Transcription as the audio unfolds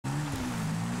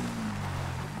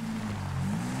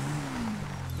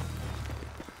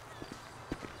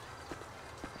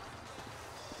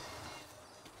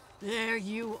There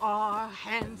you are,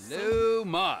 handsome. Hello,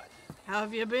 Maud. How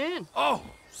have you been? Oh,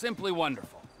 simply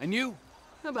wonderful. And you?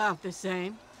 About the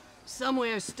same.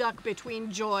 Somewhere stuck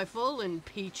between joyful and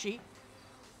peachy.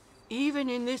 Even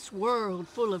in this world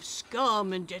full of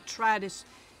scum and detritus,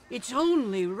 it's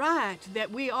only right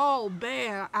that we all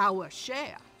bear our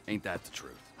share. Ain't that the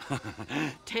truth?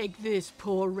 Take this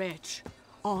poor wretch,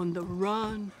 on the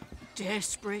run,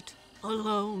 desperate,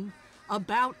 alone,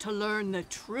 about to learn the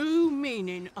true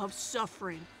meaning of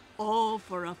suffering, all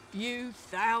for a few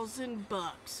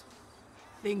 $1,000.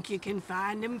 Think you can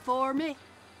find him for me?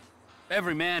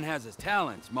 Every man has his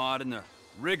talents, Maud, and the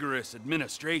rigorous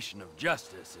administration of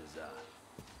justice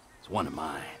is one of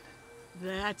mine.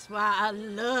 That's why I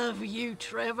love you,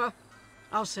 Trevor.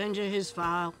 I'll send you his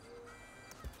file.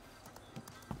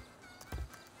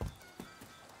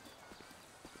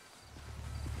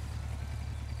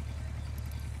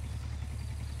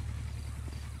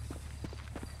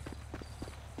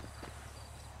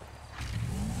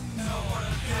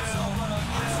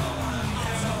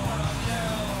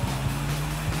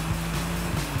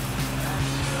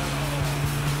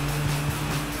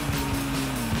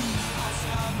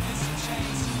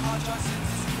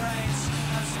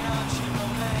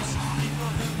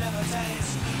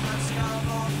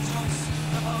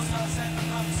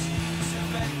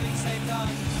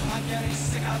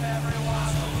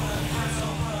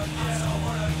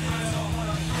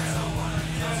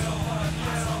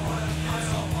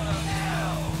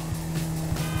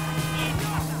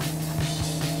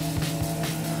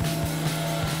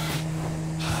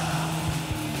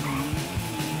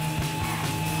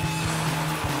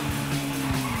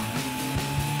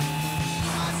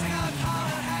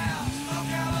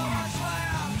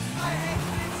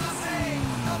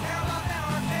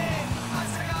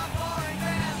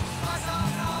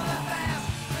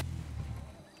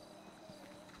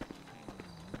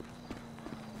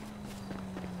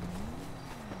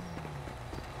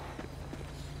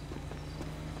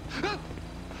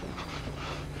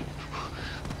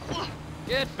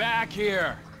 Get back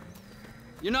here!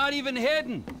 You're not even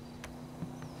hidden!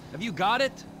 Have you got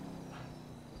it?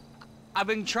 I've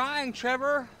been trying,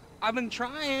 Trevor. I've been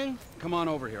trying. Come on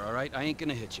over here, all right? I ain't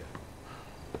gonna hit you.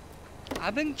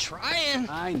 I've been trying.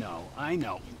 I know, I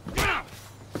know.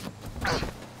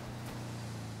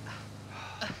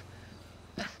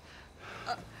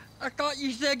 I thought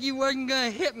you said you wasn't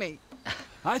gonna hit me.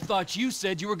 I thought you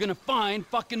said you were gonna find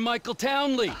fucking Michael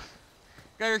Townley.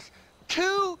 There's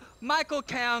two Michael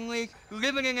Townleys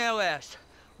living in LS.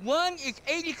 One is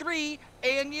 83,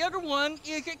 and the other one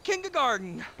is at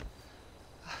kindergarten.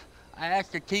 I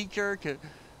asked the teacher to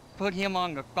put him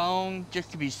on the phone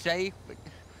just to be safe, but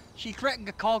she threatened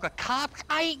to call the cops.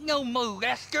 I ain't no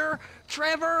molester,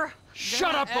 Trevor.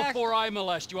 Shut up before I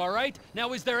molest you, all right?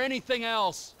 Now, is there anything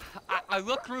else? I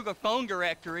looked through the phone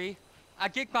directory. I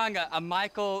did find a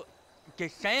Michael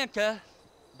DeSanta,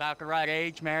 about the right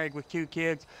age, married with 2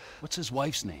 kids. What's his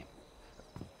wife's name?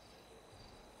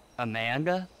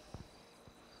 Amanda?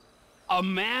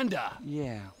 Amanda?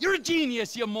 Yeah. You're a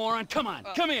genius, you moron. Come on,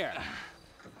 come here.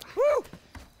 Woo!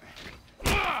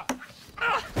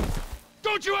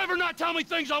 Don't you ever not tell me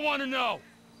things I want to know!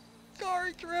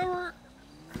 Sorry, Trevor.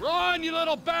 Run, you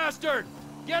little bastard!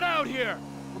 Get out here!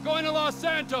 We're going to Los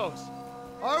Santos.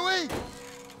 Are we?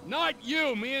 Not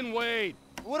you, me and Wade.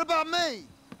 What about me?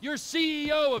 You're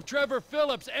CEO of Trevor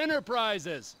Phillips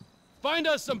Enterprises. Find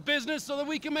us some business so that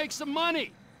we can make some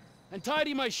money. And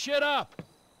tidy my shit up.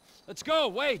 Let's go,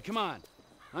 Wade, come on.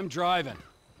 I'm driving.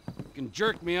 You can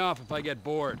jerk me off if I get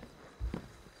bored.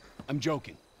 I'm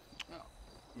joking.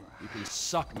 You can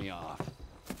suck me off.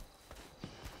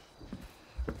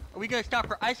 Are we gonna stop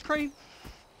for ice cream?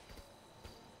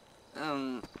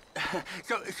 So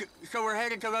we're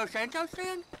headed to Los Santos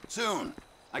then? Soon.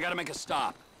 I gotta make a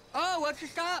stop. Oh, what's the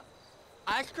stop?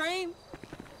 Ice cream?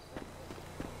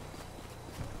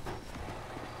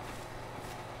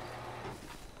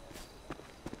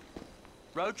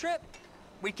 Road trip?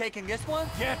 We taking this one?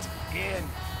 Get in.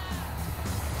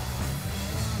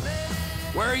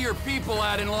 Where are your people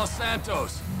at in Los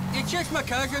Santos? It's just my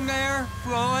cousin there,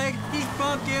 Floyd. He's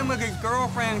bunked in with his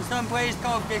girlfriend someplace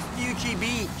called Vespucci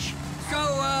Beach. So,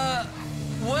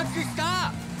 what's the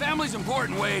stop? Family's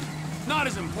important, Wade. Not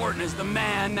as important as the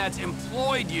man that's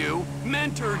employed you,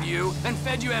 mentored you, and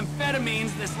fed you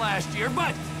amphetamines this last year,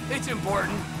 but it's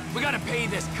important. We gotta pay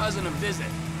this cousin a visit.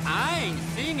 I ain't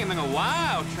seen him in a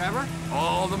while, Trevor.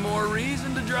 All the more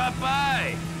reason to drop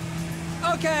by.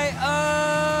 Okay,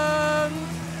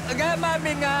 that might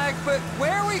be nice, but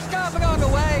where are we stopping on the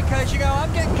way? Cause, you know,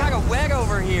 I'm getting kind of wet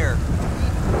over here.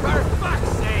 For fuck's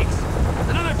sakes!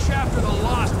 Another chapter of the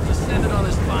Lost has descended on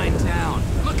this fine town,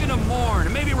 looking to mourn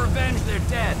and maybe revenge their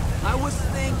dead. I was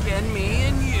thinking me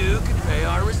and you could pay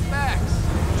our respects.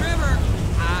 Trevor,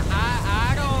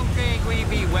 I don't think we'd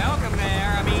be welcome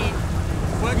there. I mean,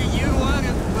 what do you want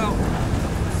to, well,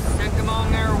 send them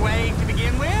on their way to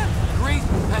begin with? Grief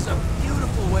has a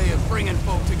beautiful way of bringing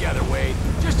folk together, Wade.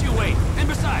 Just you wait. And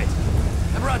besides,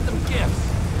 I brought them gifts.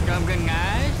 Something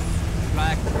nice?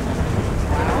 Like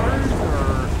flowers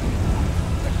or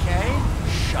bouquet?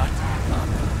 Shut up.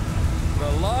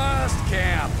 The Lost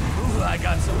Camp. Ooh, I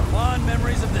got some fond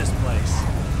memories of this place.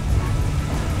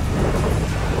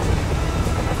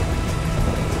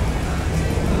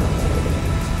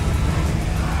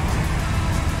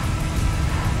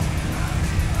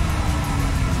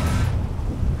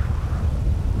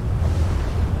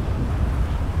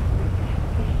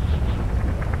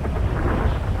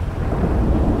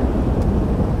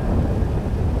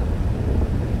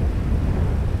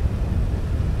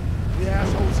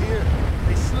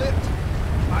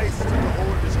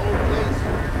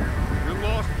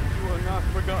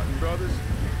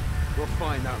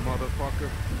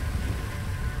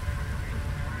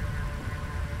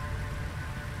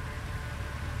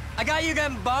 I got you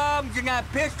them bombs and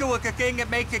that pistol with the thing that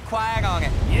makes it quiet on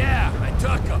it. Yeah, I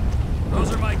took them.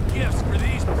 Those are my gifts for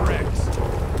these pricks.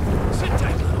 Sit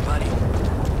tight, little buddy.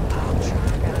 I'll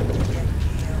try not to get killed.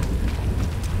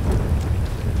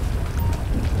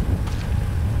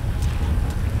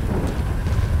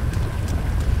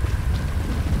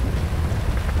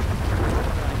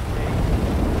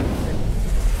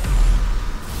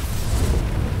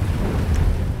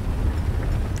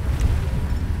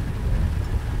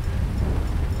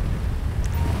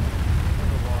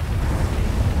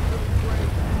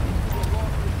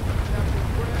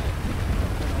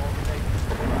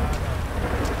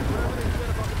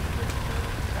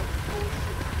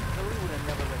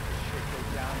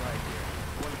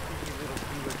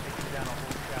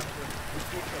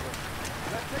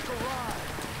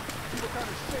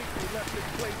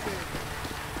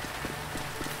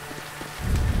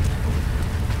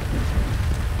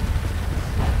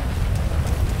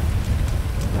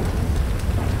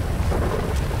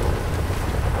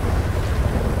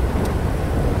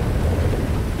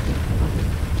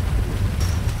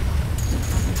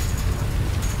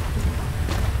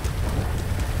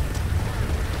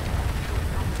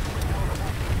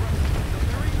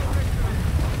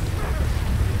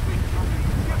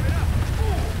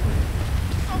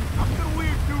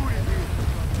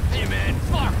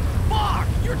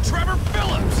 Trevor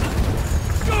Phillips!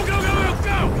 Go, go, go, go,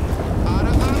 go!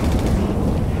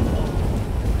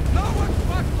 No one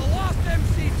fucks the Lost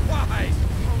MC twice!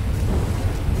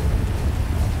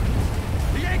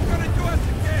 He ain't gonna do us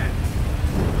again!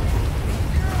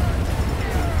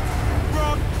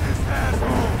 Rock this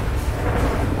asshole!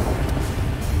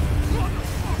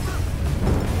 Motherfucker!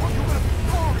 Are you gonna be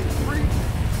sorry, freak?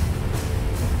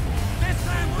 This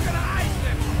time we're gonna ice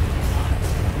him!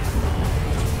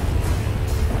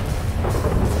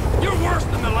 You're worse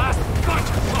than the last bunch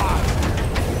of claws!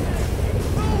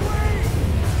 No way!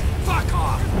 Fuck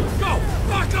off! Go!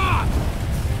 Fuck off!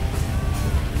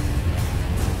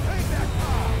 Take that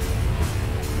car!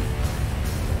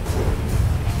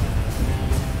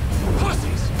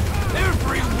 Pussies!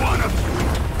 Every one of you!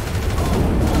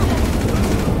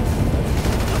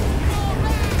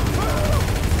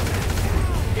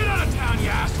 Get out of town, you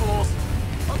assholes!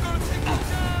 I'm gonna take you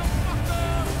down,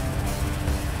 fucker!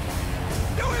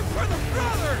 Do it for the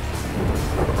brothers!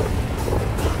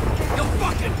 You'll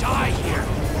fucking die here!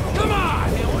 Come on!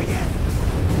 Hell yeah!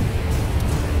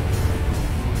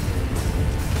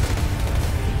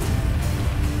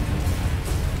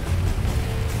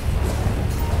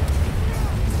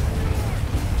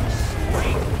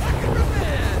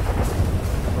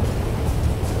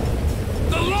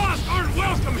 The Lost aren't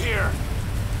welcome here!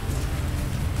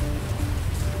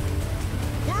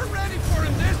 We're ready for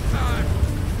him this time!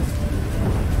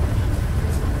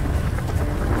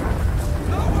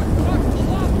 No one fucks the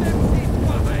Lost MC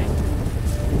twice!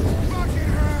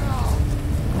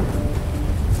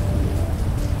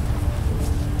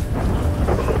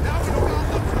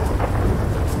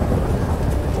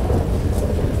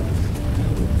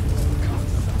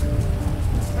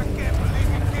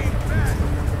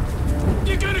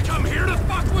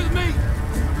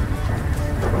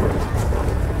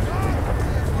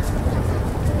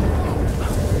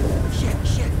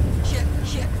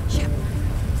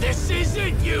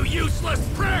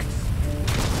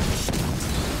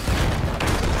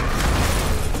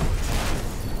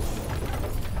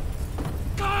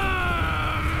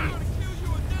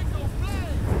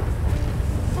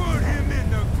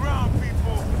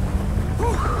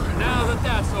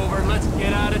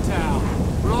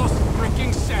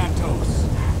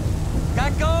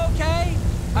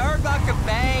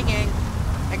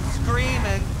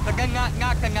 screaming, but then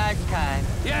not the nice kind.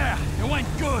 Yeah, it went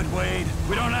good, Wade.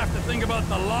 We don't have to think about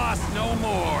the loss no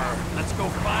more. Let's go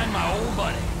find my old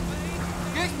buddy.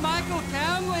 This Michael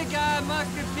Townley guy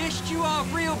must have pissed you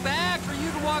off real bad for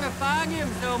you to want to find him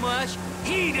so much.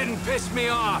 He didn't piss me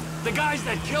off. The guys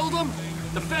that killed him,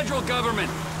 the federal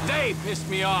government, they pissed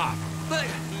me off. But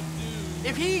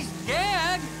if he's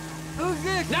dead, who's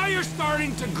this? Now you're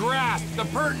starting to grasp the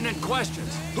pertinent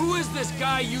questions. Who is this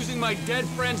guy using my dead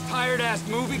friend's tired-ass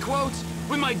movie quotes?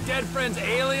 With my dead friend's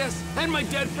alias? And my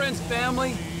dead friend's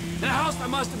family? In a house that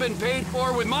must have been paid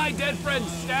for with my dead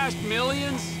friend's stashed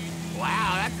millions?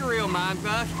 Wow, that's a real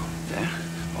mindfuck. Yeah,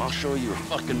 I'll show you a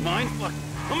fucking mindfuck.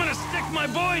 I'm gonna stick my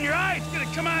boy in your eye. It's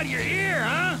gonna come out of your ear,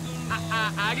 huh?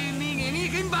 I didn't mean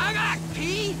anything by that,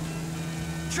 P.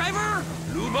 Trevor!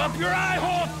 Lube up your eye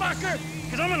hole, fucker!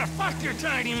 Cause I'm gonna fuck your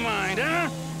tiny mind, huh?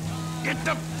 Get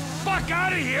the fuck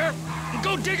out of here and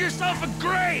go dig yourself a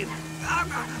grave!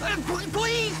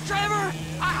 Please, Trevor!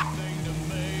 I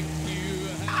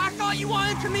thought you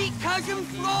wanted to meet Cousin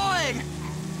Floyd!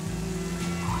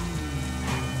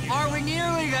 Are we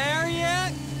nearly there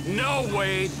yet? No,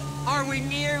 Wade. Are we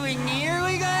nearly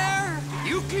there?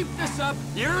 You keep this up,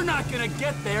 you're not gonna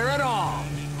get there at all.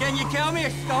 Can you tell me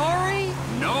a story?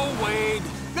 No, Wade.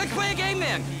 Let's play a game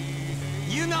then.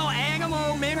 You know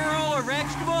animal, mineral, or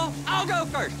vegetable? I'll go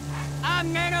first.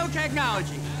 I'm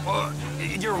nanotechnology.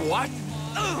 You're what?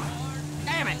 Ooh,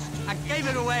 damn it. I gave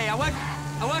it away. I wasn't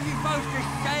supposed to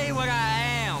say what I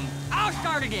am. I'll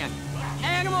start again.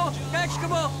 Animal,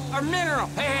 vegetable, or mineral?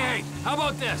 Hey, how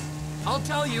about this? I'll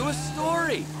tell you a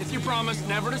story if you promise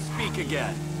never to speak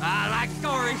again. I like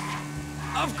stories.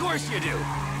 Of course you do.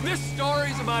 This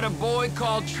story's about a boy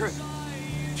called Trisha.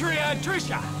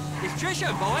 Is Trisha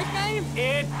a boy's name?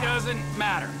 It doesn't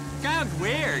matter. Sounds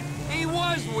weird. He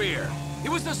was weird. He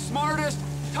was the smartest,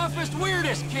 toughest,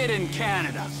 weirdest kid in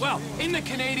Canada. Well, in the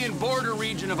Canadian border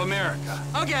region of America.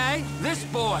 Okay. This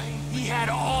boy, he had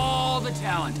all the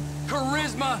talent,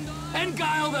 charisma, and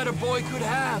guile that a boy could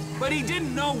have, but he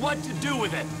didn't know what to do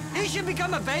with it. He should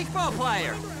become a baseball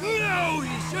player. No,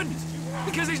 he shouldn't,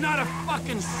 because he's not a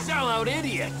fucking sellout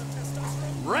idiot.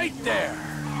 Right there,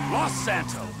 Los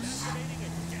Santos.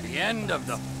 The end of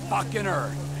the fucking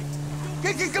earth.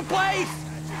 This is the place!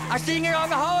 I seen it on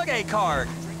the holiday card.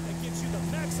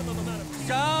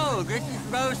 So, this is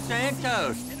Los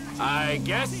Santos. I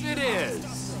guess it is.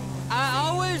 I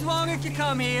always wanted to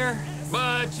come here.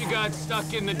 But you got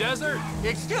stuck in the desert?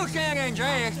 It's still San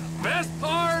Andreas. Best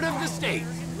part of the state.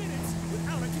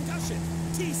 Without a concussion,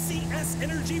 TCS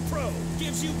Energy Pro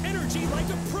gives you energy like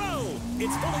a pro.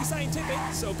 It's fully scientific,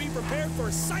 so be prepared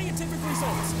for scientific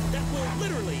results that will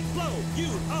literally blow you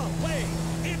away.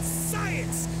 It's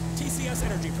science! TCS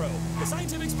Energy Pro, the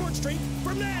scientific sports drink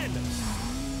for men.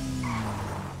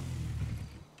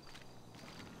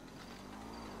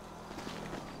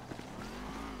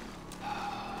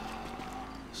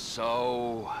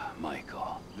 So,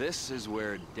 Michael, this is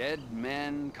where dead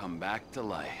men come back to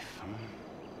life, huh?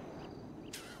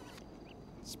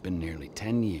 It's been nearly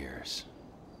 10 years.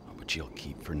 Oh, but you'll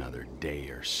keep for another day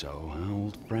or so, huh,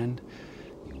 old friend?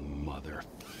 You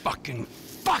motherfucking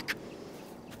fuck!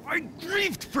 I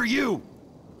grieved for you!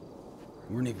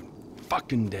 You weren't even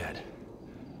fucking dead.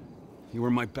 You were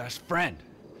my best friend.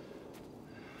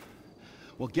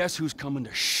 Well, guess who's coming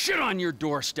to shit on your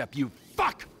doorstep, you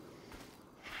fuck!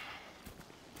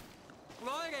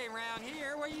 Floyd ain't around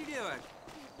here. What are you doing?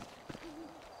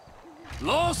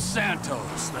 Los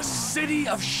Santos, the city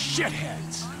of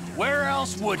shitheads. Where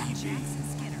else would he be?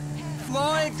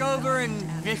 Floyd's over in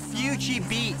Vespucci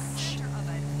Beach.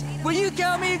 Will you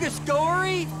tell me the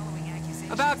story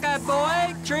about that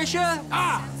boy, Trisha?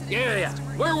 Ah, yeah.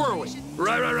 Where were we?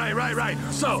 Right.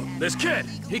 So, this kid,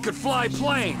 he could fly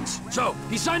planes. So,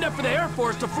 he signed up for the Air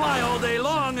Force to fly all day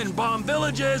long and bomb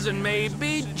villages and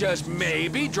maybe, just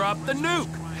maybe, drop the nuke.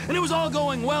 And it was all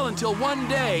going well until one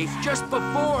day, just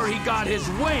before he got his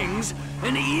wings,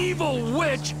 an evil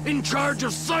witch in charge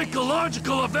of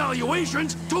psychological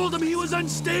evaluations told him he was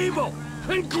unstable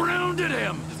and grounded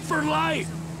him for life.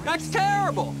 That's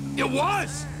terrible. It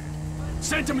was.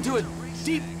 Sent him into a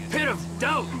deep pit of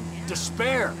doubt and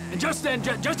despair. And just then,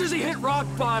 just as he hit rock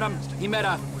bottom, he met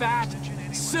a fat,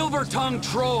 silver-tongued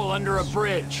troll under a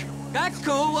bridge. That's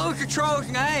cool. What was the troll's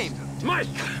name? Mike,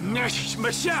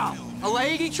 Michelle. A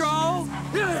lady troll?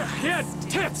 Yeah, he had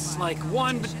tits like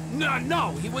one, but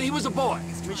no, he was a boy.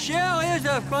 Michelle is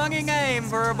a funny name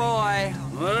for a boy.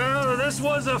 Well, this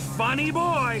was a funny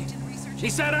boy. He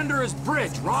sat under his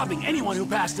bridge, robbing anyone who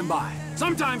passed him by.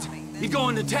 Sometimes He'd go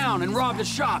into town and rob the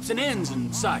shops and inns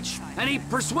and such. And he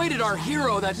persuaded our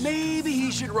hero that maybe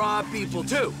he should rob people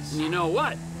too. And you know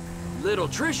what? Little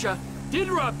Trisha did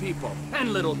rob people,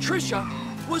 and little Trisha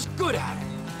was good at it.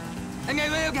 And they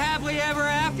lived happily ever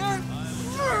after?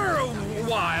 For a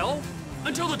while.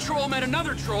 Until the troll met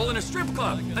another troll in a strip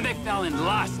club, and they fell in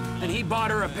lust, and he bought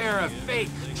her a pair of fake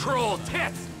troll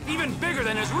tits, even bigger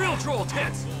than his real troll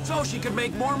tits, so she could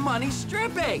make more money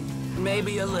stripping.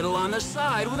 Maybe a little on the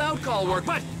side without call work,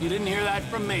 but you didn't hear that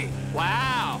from me.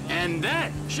 Wow. And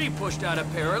then she pushed out a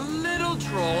pair of little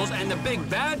trolls, and the big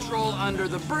bad troll under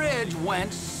the bridge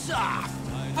went soft.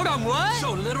 Hold on, what?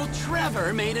 So little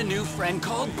Trevor made a new friend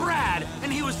called Brad,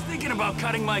 and he was thinking about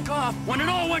cutting Mike off when it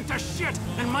all went to shit,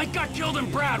 and Mike got killed and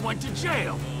Brad went to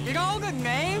jail. Did all the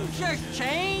names just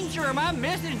change, or am I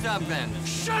missing something?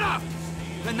 Shut up!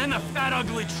 And then the fat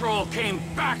ugly troll came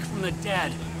back from the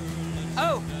dead.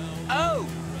 Oh,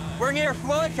 we're near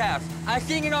Floyd's house. I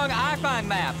seen it on iPhone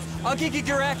maps. I'll give you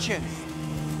directions.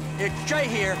 It's straight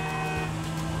here.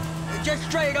 Just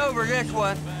straight over this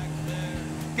one.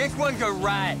 This one's a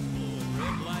right.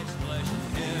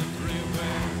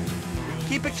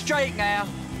 Keep it straight now.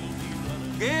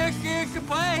 This is the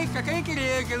place. I think it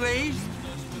is, at least.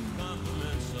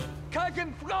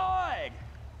 Cousin Floyd!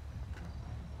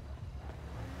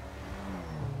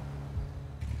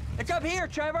 It's up here,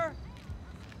 Trevor.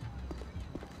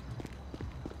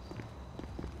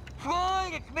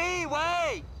 Floyd, it's me,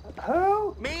 Wade.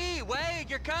 Who? Me, Wade,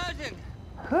 your cousin.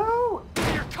 Who?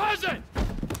 Your cousin!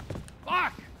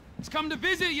 Fuck! He's come to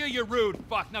visit you, you rude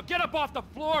fuck. Now get up off the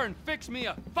floor and fix me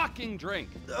a fucking drink.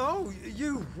 Oh,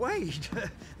 you, Wade.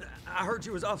 I heard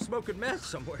you was off smoking meth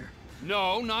somewhere.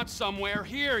 No, not somewhere.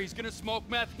 Here. He's gonna smoke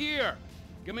meth here.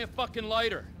 Give me a fucking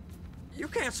lighter. You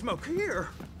can't smoke here.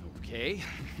 Okay.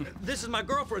 This is my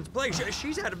girlfriend's place.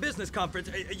 She's at a business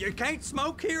conference. You can't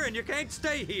smoke here and you can't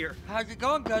stay here. How's it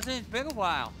going, cousin? It's been a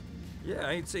while. Yeah,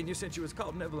 I ain't seen you since you was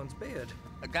caught in Evelyn's bed.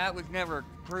 That was never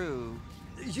true.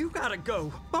 You gotta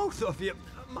go, both of you.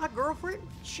 My girlfriend,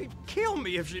 she'd kill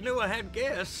me if she knew I had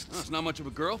guests. Well, it's not much of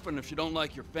a girlfriend if you don't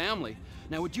like your family.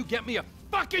 Now, would you get me a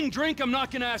fucking drink? I'm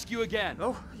not gonna ask you again.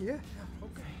 Oh, yeah,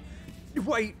 okay.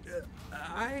 Wait,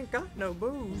 I ain't got no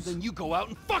booze. Then you go out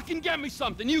and fucking get me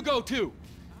something. You go too.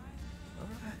 All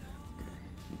right,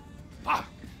 okay. Fuck.